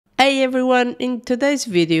Hey everyone, in today's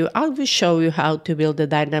video I will show you how to build a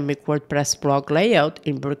dynamic WordPress blog layout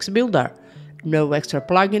in Bricks Builder. No extra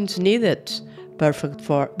plugins needed. Perfect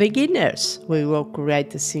for beginners. We will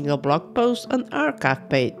create a single blog post and archive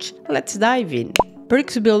page. Let's dive in.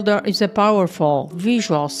 Bricks Builder is a powerful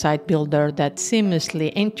visual site builder that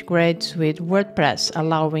seamlessly integrates with WordPress,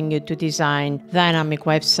 allowing you to design dynamic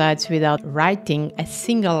websites without writing a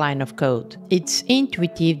single line of code. Its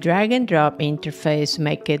intuitive drag-and-drop interface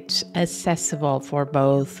makes it accessible for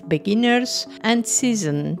both beginners and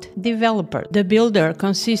seasoned developers. The builder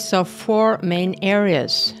consists of four main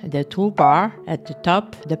areas: the toolbar at the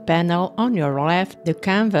top, the panel on your left, the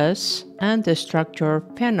canvas, and the structure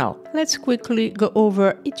panel. Let's quickly go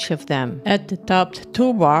over each of them. At the top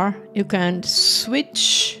toolbar, you can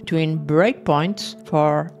switch between breakpoints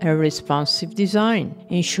for a responsive design,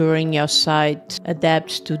 ensuring your site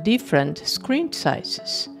adapts to different screen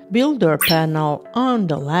sizes. Builder panel on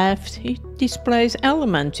the left, it displays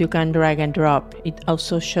elements you can drag and drop. It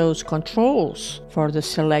also shows controls for the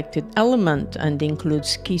selected element and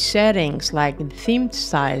includes key settings like theme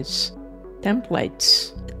styles,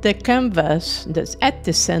 templates. The canvas that's at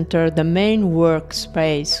the center, the main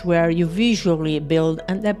workspace where you visually build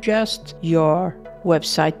and adjust your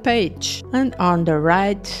website page. And on the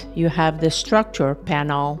right, you have the structure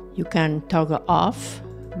panel. You can toggle off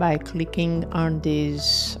by clicking on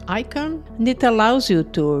this icon, and it allows you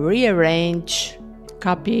to rearrange,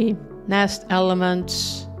 copy, nest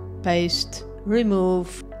elements, paste,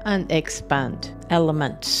 remove, and expand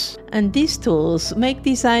elements. And these tools make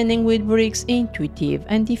designing with bricks intuitive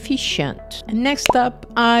and efficient. And next up,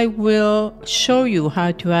 I will show you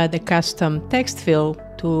how to add a custom text field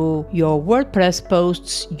to your WordPress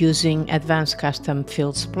posts using Advanced Custom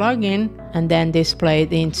Fields plugin, and then display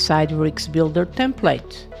it inside Bricks Builder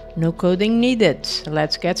template. No coding needed.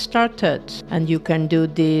 Let's get started. And you can do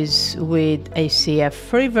this with a CF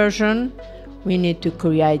free version. We need to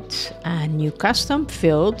create a new custom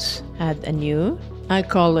field, add a new. I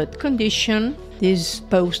call it condition. This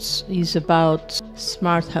post is about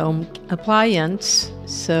smart home appliance.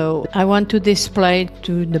 So I want to display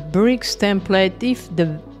to the bricks template if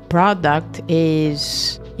the product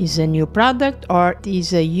is a new product or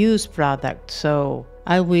is a used product. So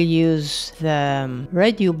I will use the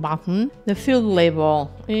radio button. The field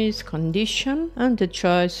label is condition and the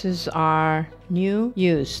choices are new,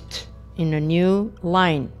 used, in a new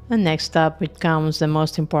line. And next up it comes the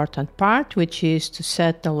most important part, which is to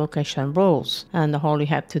set the location rules. And all you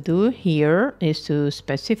have to do here is to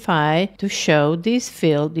specify to show this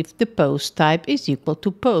field if the post type is equal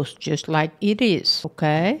to post, just like it is.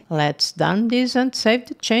 Okay, let's done this and save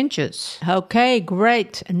the changes. Okay,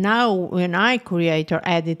 great. Now when I create or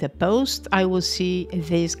edit a post, I will see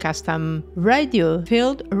this custom radio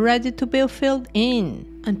field ready to be filled in.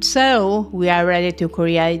 And so we are ready to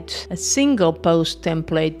create a single post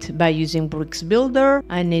template by using Bricks Builder.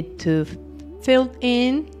 I need to fill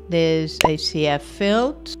in this ACF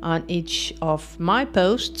field on each of my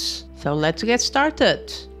posts. So let's get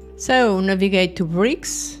started. So navigate to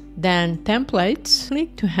Bricks, then Templates.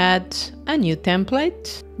 Click to add a new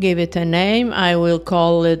template. Give it a name. I will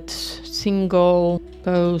call it Single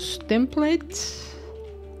Post Template.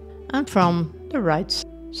 And from the right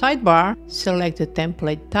sidebar, select the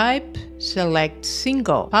template type, select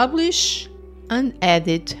single, publish, and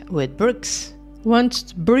edit with Bricks.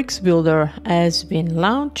 Once Bricks Builder has been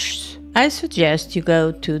launched, I suggest you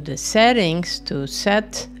go to the settings to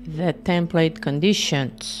set the template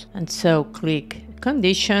conditions. And so click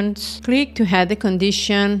conditions, click to add a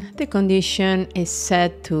condition. The condition is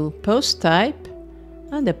set to post type,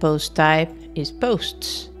 and the post type is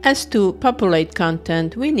posts. As to populate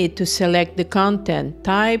content, we need to select the content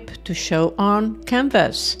type to show on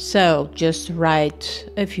canvas. So just write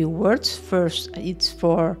a few words. First, it's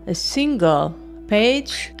for a single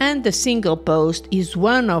page, and the single post is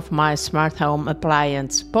one of my smart home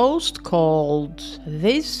appliance posts called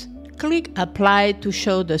this. Click Apply to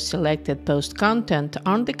show the selected post content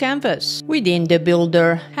on the canvas. Within the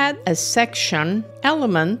builder, add a section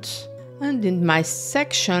element. And in my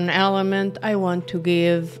section element, I want to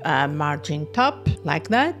give a margin top, like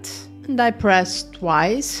that. And I press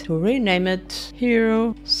twice to rename it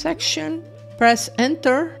Hero Section. Press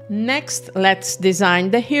Enter. Next, let's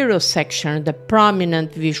design the Hero section, the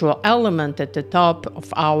prominent visual element at the top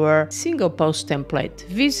of our single post template,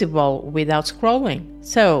 visible without scrolling.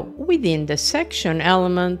 So within the section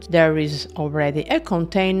element there is already a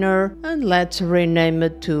container, and let's rename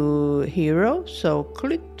it to hero. So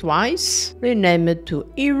click twice, rename it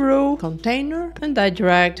to hero container, and I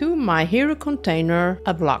drag to my hero container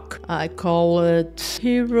a block. I call it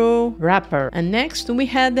hero wrapper. And next we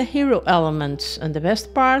have the hero elements, and the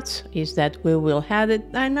best part is that we will add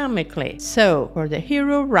it dynamically. So for the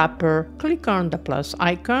hero wrapper, click on the plus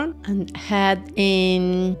icon and add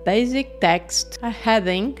in basic text, a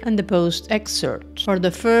heading and the post excerpt. For the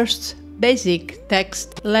first basic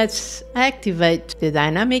text, let's activate the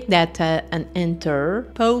dynamic data and enter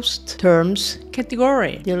post terms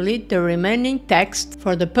category. Delete the remaining text.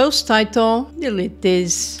 For the post title, delete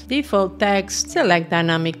this default text, select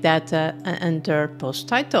dynamic data and enter post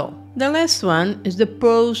title. The last one is the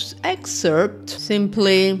post excerpt.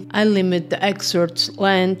 Simply, I limit the excerpt's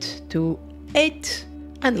length to 8.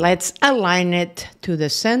 And let's align it to the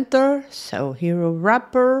center. So hero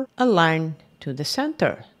wrapper, align to the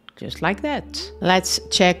center. Just like that. Let's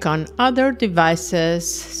check on other devices.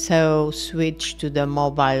 So switch to the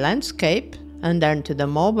mobile landscape and then to the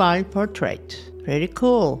mobile portrait. Pretty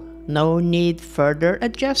cool. No need further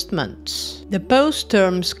adjustments. The post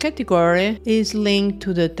terms category is linked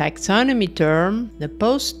to the taxonomy term. The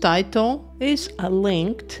post title is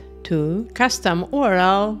linked to custom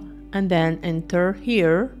URL, and then enter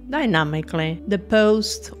here dynamically the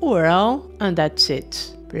post URL, and that's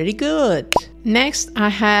it. Pretty good. Next, I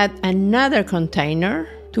had another container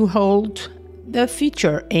to hold the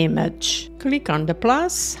feature image. Click on the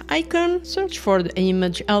plus icon, search for the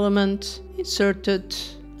image element, insert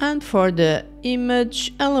it, and for the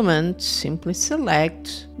image element, simply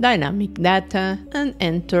select dynamic data and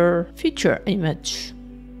enter feature image.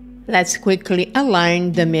 Let's quickly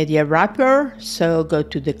align the media wrapper. So go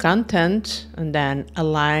to the content and then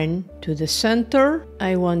align to the center.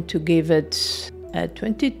 I want to give it a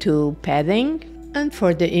 22 padding. And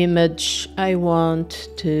for the image, I want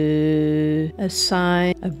to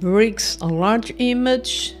assign a bricks, a large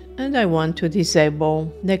image, and I want to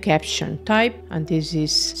disable the caption type. And this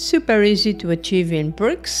is super easy to achieve in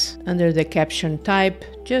bricks. Under the caption type,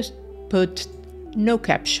 just put no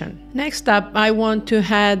caption. Next up, I want to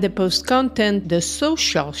add the post content, the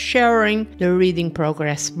social sharing, the reading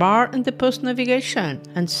progress bar, and the post navigation.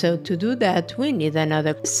 And so to do that, we need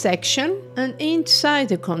another section, and inside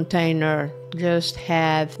the container, just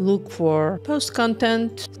look for post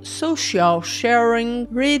content, social sharing,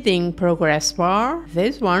 reading progress bar,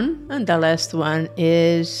 this one, and the last one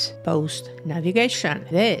is post navigation,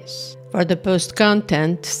 this. For the post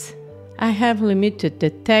content, I have limited the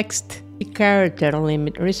text character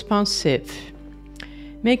limit responsive,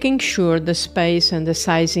 making sure the space and the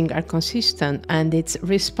sizing are consistent and it's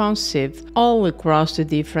responsive all across the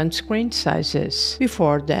different screen sizes.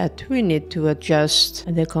 Before that, we need to adjust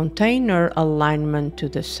the container alignment to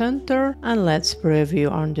the center, and let's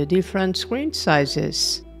preview on the different screen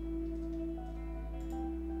sizes.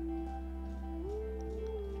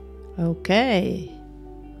 Okay.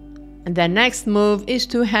 And the next move is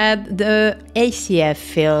to add the ACF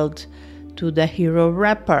field to the hero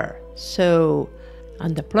wrapper. So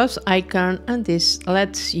on the plus icon, and this,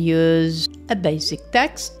 let's use a basic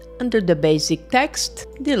text. Under the basic text,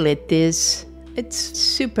 delete this. It's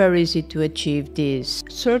super easy to achieve this.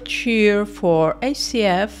 Search here for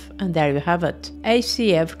ACF, and there you have it,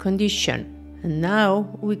 ACF condition. And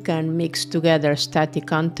now we can mix together static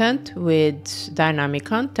content with dynamic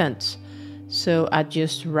content. So I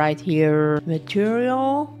just write here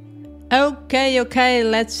material. Okay,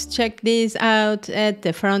 let's check this out at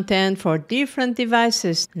the front end for different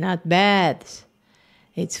devices. Not bad.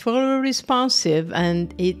 It's fully responsive,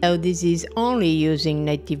 and this is only using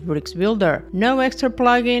native Bricks Builder. No extra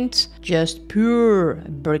plugins, just pure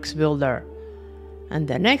Bricks Builder. And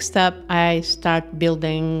the next step, I start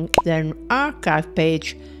building the archive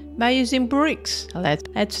page by using bricks.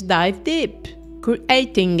 Let's dive deep.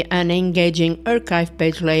 Creating an engaging archive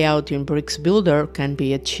page layout in Bricks Builder can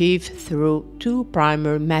be achieved through two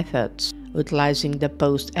primary methods: utilizing the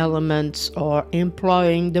post elements or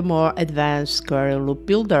employing the more advanced query loop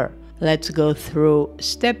builder. Let's go through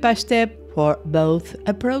step by step for both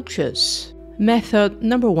approaches. Method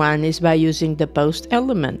number one is by using the post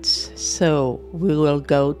elements. So we will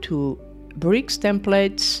go to Bricks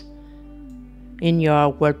Templates. In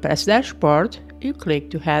your WordPress dashboard, you click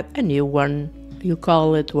to add a new one. You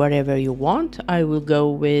call it whatever you want. I will go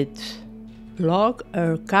with blog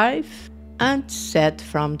archive and set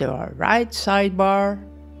from the right sidebar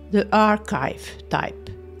the archive type.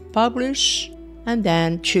 Publish, and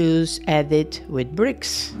then choose edit with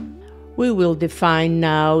bricks. We will define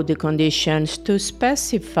now the conditions to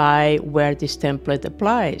specify where this template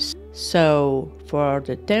applies. So for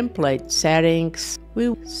the template settings, we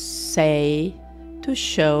will say to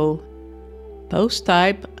show post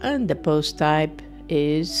type, and the post type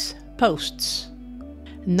is posts.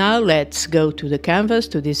 Now let's go to the canvas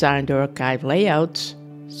to design the archive layout.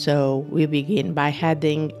 So we begin by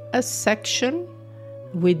adding a section.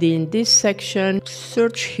 Within this section,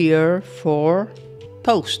 search here for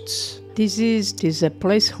posts. This is a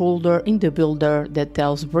placeholder in the builder that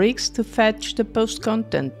tells Bricks to fetch the post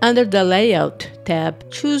content. Under the Layout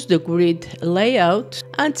tab, choose the grid layout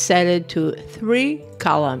and set it to 3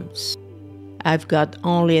 columns. I've got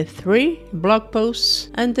only 3 blog posts,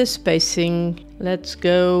 and the spacing, let's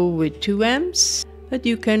go with 2 ems, but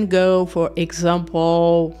you can go, for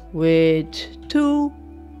example, with 2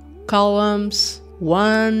 columns,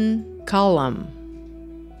 1 column.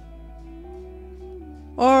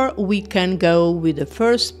 Or we can go with the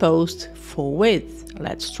first post full width.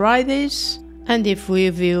 Let's try this. And if we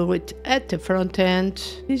view it at the front end,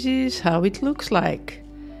 this is how it looks like.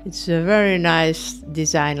 It's a very nice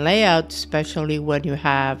design layout, especially when you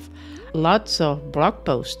have lots of blog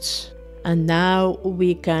posts. And now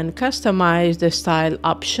we can customize the style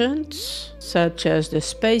options, such as the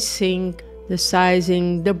spacing, the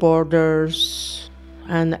sizing, the borders,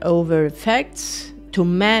 and over effects to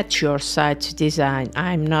match your site's design.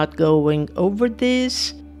 I'm not going over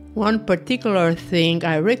this. One particular thing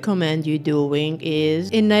I recommend you doing is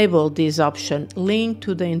enable this option, link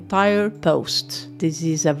to the entire post. This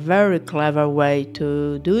is a very clever way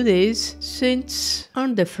to do this, since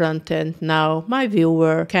on the front end now my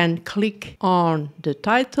viewer can click on the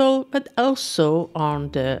title but also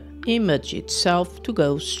on the image itself to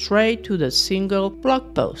go straight to the single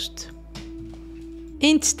blog post.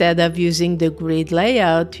 Instead of using the grid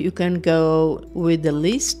layout, you can go with the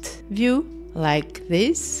list view like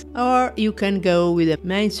this, or you can go with a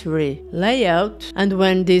main tree layout, and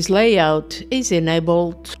when this layout is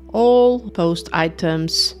enabled, all post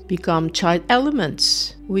items become child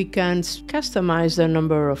elements. We can customize the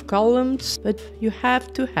number of columns, but you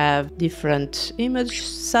have to have different image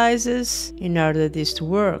sizes in order this to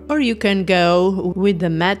work. Or you can go with the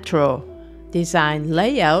Metro design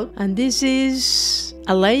layout, and this is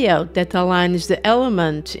a layout that aligns the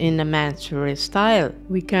element in a matrix style.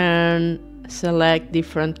 We can select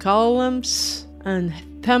different columns and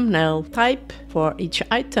thumbnail type for each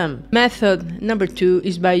item. Method number 2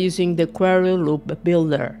 is by using the query loop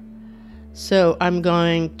builder. So I'm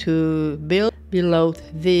going to build below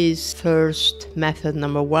this first method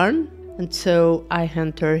number 1, and so I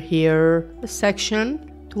enter here a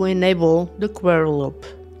section to enable the query loop.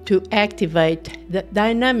 To activate the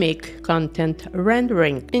dynamic content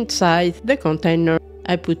rendering inside the container,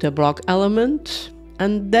 I put a block element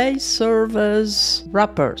and they serve as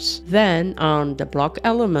wrappers. Then on the block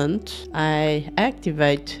element, I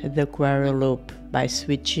activate the query loop by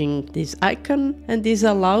switching this icon, and this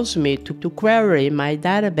allows me to query my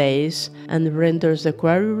database and renders the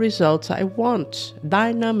query results I want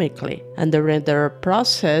dynamically. And the render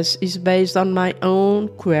process is based on my own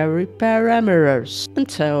query parameters.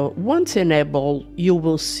 And so once enabled, you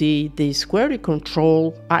will see this query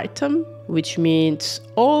control item, which means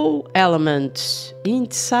all elements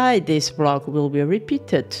inside this block will be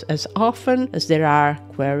repeated as often as there are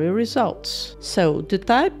query results. So the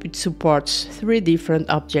type, it supports 3 different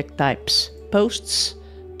object types: posts,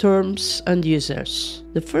 terms, and users.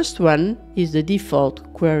 The first one is the default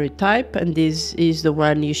query type, and this is the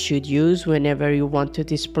one you should use whenever you want to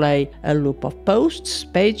display a loop of posts,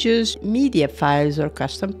 pages, media files, or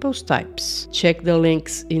custom post types. Check the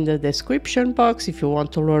links in the description box if you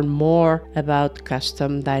want to learn more about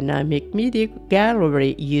custom dynamic media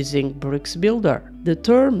gallery using Bricks Builder. The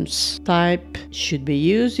terms type should be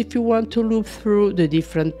used if you want to loop through the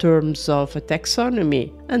different terms of a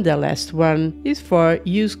taxonomy. And the last one is for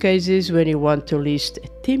use cases when you want to list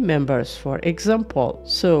team members, for example.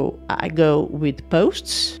 So I go with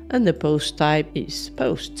posts, and the post type is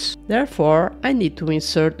posts. Therefore, I need to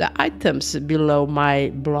insert the items below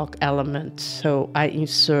my block element. So I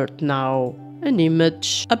insert now an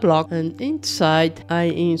image, a block, and inside I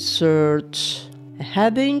insert a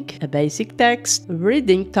heading, a basic text, a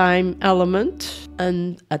reading time element,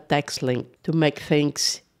 and a text link to make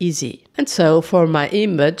things easy. And so for my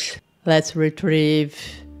image, let's retrieve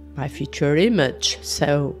my feature image.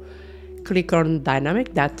 So click on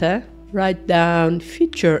dynamic data, write down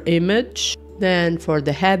feature image. Then for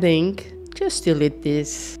the heading, just delete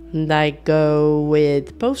this, and I go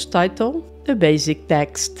with post title, the basic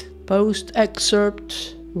text, post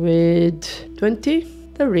excerpt with 20.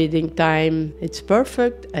 The reading time, it's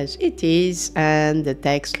perfect as it is, and the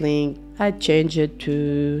text link, I change it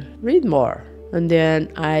to read more. And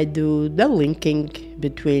then I do the linking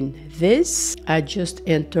between this. I just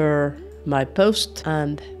enter my post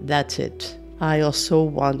and that's it. I also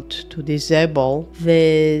want to disable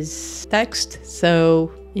this text,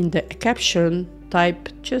 so in the caption type,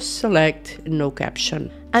 just select no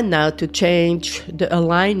caption. And now to change the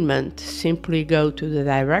alignment, simply go to the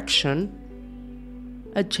direction,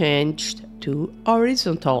 I changed to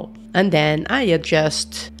horizontal. And then I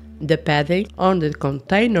adjust the padding on the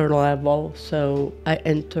container level, so I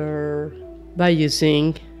enter by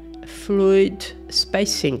using fluid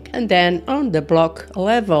spacing. And then on the block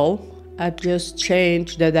level, I just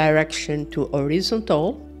change the direction to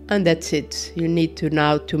horizontal, and that's it. You need to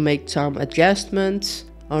now to make some adjustments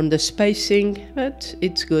on the spacing, but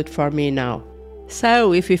it's good for me now.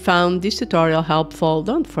 So if you found this tutorial helpful,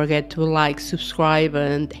 don't forget to like, subscribe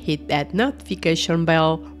and hit that notification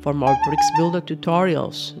bell for more Bricks Builder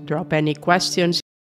tutorials. Drop any questions